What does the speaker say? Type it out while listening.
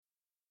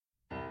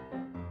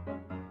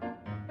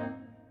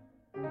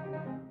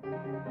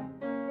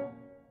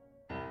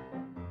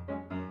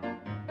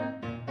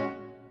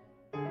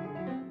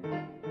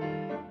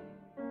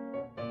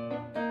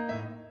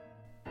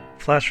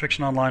Flash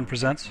Fiction Online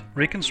presents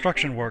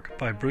Reconstruction work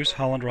by Bruce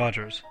Holland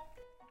Rogers.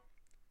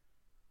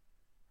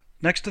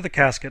 Next to the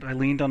casket, I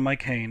leaned on my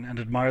cane and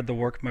admired the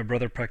work my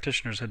brother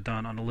practitioners had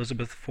done on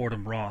Elizabeth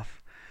Fordham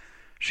Roth.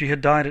 She had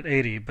died at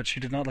 80, but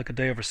she did not look a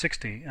day over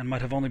 60 and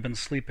might have only been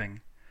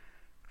sleeping.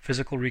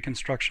 Physical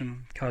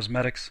reconstruction,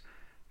 cosmetics,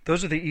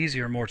 those are the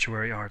easier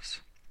mortuary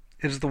arts.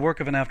 It is the work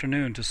of an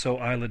afternoon to sew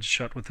eyelids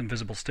shut with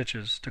invisible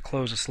stitches, to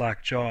close a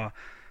slack jaw,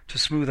 to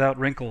smooth out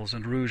wrinkles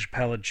and rouge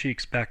pallid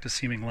cheeks back to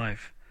seeming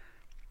life.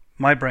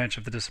 My branch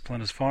of the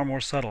discipline is far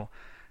more subtle,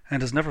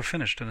 and is never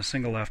finished in a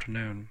single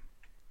afternoon.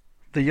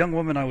 The young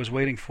woman I was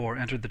waiting for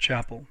entered the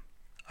chapel.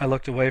 I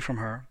looked away from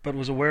her, but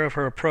was aware of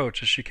her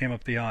approach as she came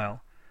up the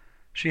aisle.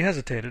 She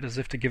hesitated, as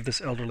if to give this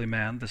elderly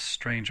man, this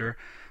stranger,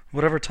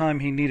 whatever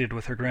time he needed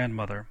with her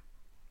grandmother.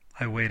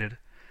 I waited,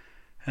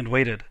 and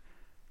waited.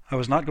 I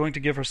was not going to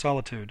give her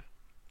solitude.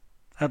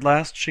 At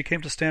last she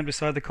came to stand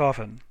beside the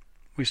coffin.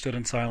 We stood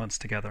in silence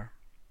together.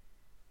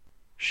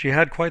 "She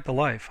had quite the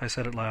life," I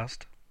said at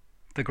last.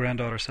 The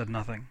granddaughter said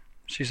nothing.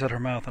 She set her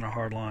mouth in a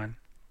hard line.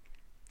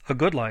 "A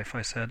good life,"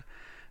 I said,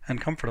 "and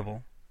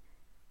comfortable."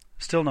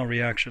 Still no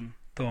reaction,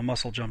 though a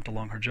muscle jumped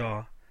along her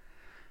jaw.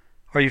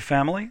 "Are you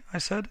family?" I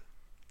said.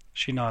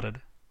 She nodded.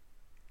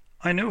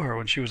 "I knew her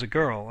when she was a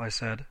girl," I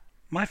said.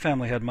 "My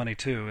family had money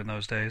too, in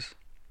those days,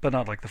 but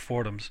not like the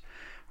Fordhams.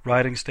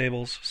 Riding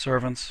stables,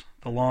 servants,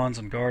 the lawns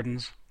and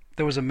gardens.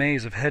 There was a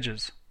maze of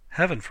hedges.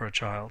 Heaven for a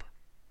child."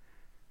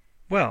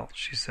 "Well,"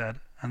 she said,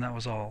 and that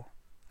was all.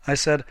 I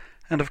said,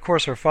 "And of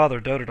course her father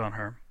doted on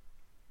her."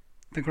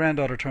 The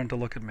granddaughter turned to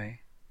look at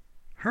me.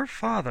 "Her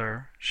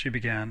father," she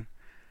began.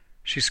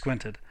 She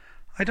squinted.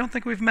 "I don't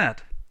think we've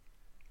met."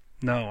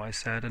 "No," I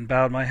said, and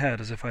bowed my head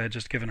as if I had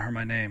just given her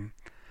my name.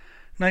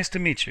 "Nice to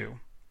meet you."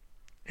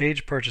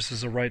 Age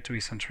purchases a right to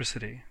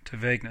eccentricity, to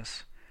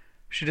vagueness.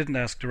 She didn't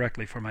ask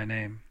directly for my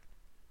name.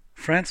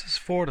 "Francis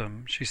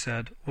Fordham," she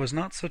said, "was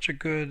not such a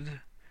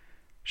good—"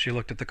 She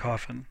looked at the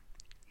coffin.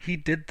 "He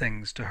did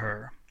things to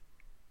her."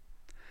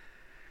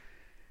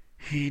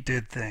 He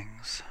did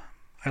things.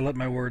 I let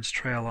my words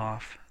trail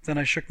off. Then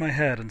I shook my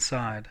head and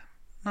sighed.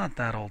 "Not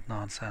that old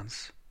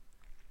nonsense."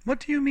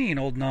 "What do you mean,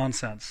 old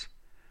nonsense?"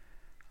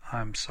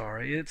 "I'm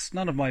sorry. It's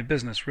none of my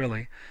business,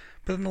 really.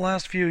 But in the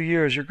last few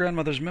years your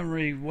grandmother's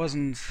memory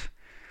wasn't—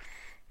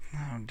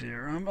 Oh,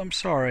 dear, I'm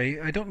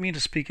sorry. I don't mean to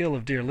speak ill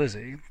of dear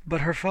Lizzie,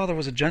 but her father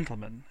was a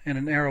gentleman, in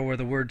an era where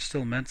the word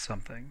still meant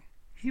something.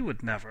 He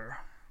would never—"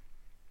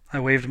 I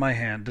waved my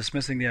hand,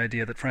 dismissing the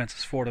idea that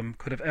Francis Fordham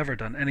could have ever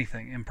done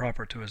anything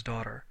improper to his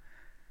daughter.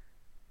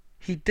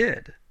 "He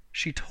did.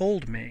 She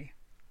told me."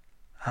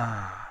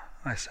 "Ah,"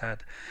 I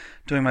said,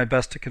 doing my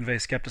best to convey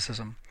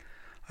skepticism.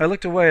 I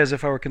looked away as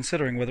if I were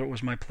considering whether it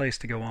was my place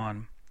to go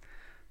on.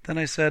 Then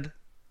I said,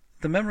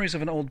 "The memories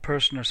of an old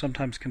person are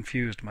sometimes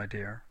confused, my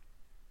dear."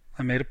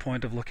 I made a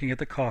point of looking at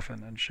the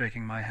coffin and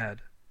shaking my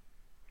head.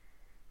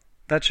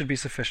 That should be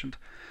sufficient.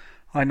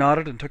 I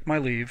nodded and took my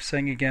leave,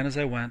 saying again as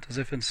I went, as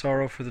if in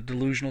sorrow for the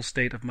delusional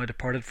state of my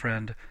departed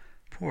friend,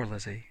 "Poor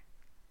Lizzie."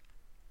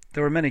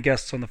 There were many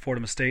guests on the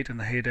Fordham estate in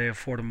the heyday of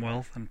Fordham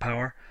wealth and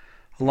power.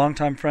 A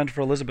long-time friend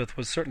for Elizabeth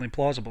was certainly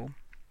plausible.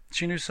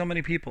 She knew so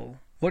many people.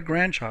 What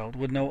grandchild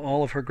would know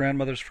all of her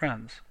grandmother's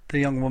friends? The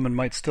young woman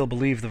might still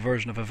believe the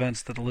version of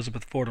events that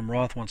Elizabeth Fordham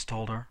Roth once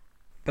told her,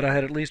 but I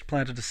had at least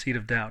planted a seed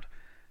of doubt.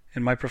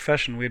 In my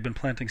profession we had been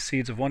planting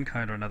seeds of one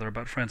kind or another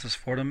about Francis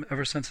Fordham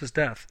ever since his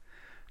death.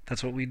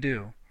 That's what we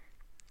do.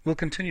 We'll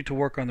continue to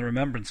work on the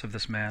remembrance of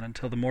this man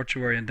until the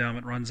mortuary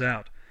endowment runs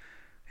out.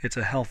 It's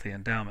a healthy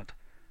endowment.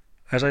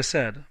 As I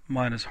said,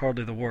 mine is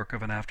hardly the work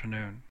of an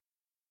afternoon.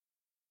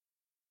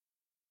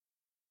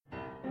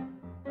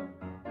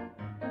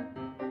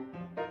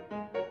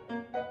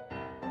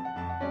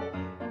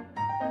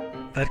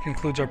 That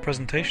concludes our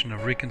presentation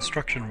of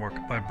Reconstruction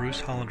work by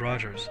Bruce Holland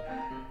Rogers.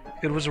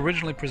 It was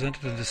originally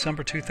presented in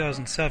December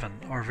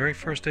 2007, our very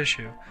first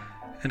issue,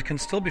 and can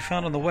still be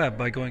found on the web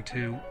by going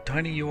to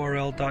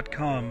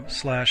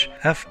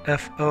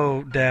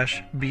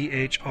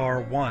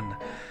tinyurl.com/ffo-bhr1.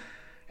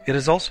 It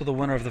is also the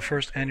winner of the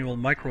first annual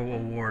Micro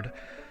Award.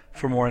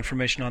 For more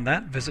information on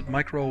that, visit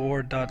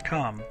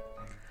microaward.com.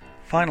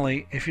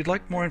 Finally, if you'd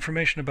like more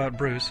information about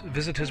Bruce,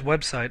 visit his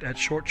website at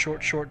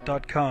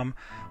shortshortshort.com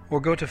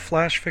or go to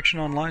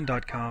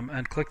flashfictiononline.com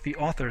and click the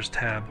Authors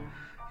tab.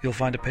 You'll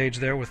find a page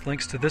there with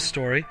links to this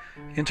story,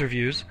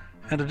 interviews,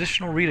 and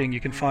additional reading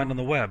you can find on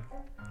the web.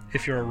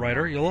 If you're a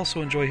writer, you'll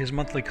also enjoy his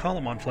monthly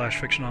column on Flash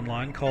Fiction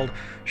Online called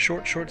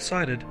Short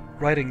Short-Sighted,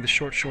 Writing the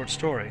Short Short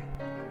Story.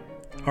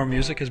 Our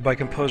music is by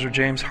composer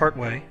James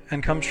Hartway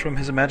and comes from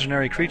his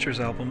Imaginary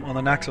Creatures album on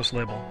the Naxos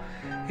label.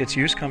 Its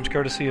use comes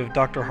courtesy of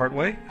Dr.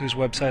 Hartway, whose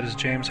website is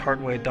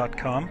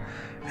jameshartway.com,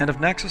 and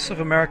of Naxos of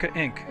America,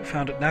 Inc.,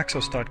 found at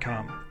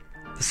naxos.com.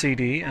 The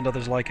CD and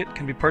others like it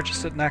can be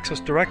purchased at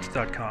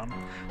naxosdirect.com.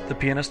 The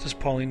pianist is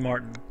Pauline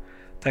Martin.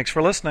 Thanks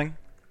for listening.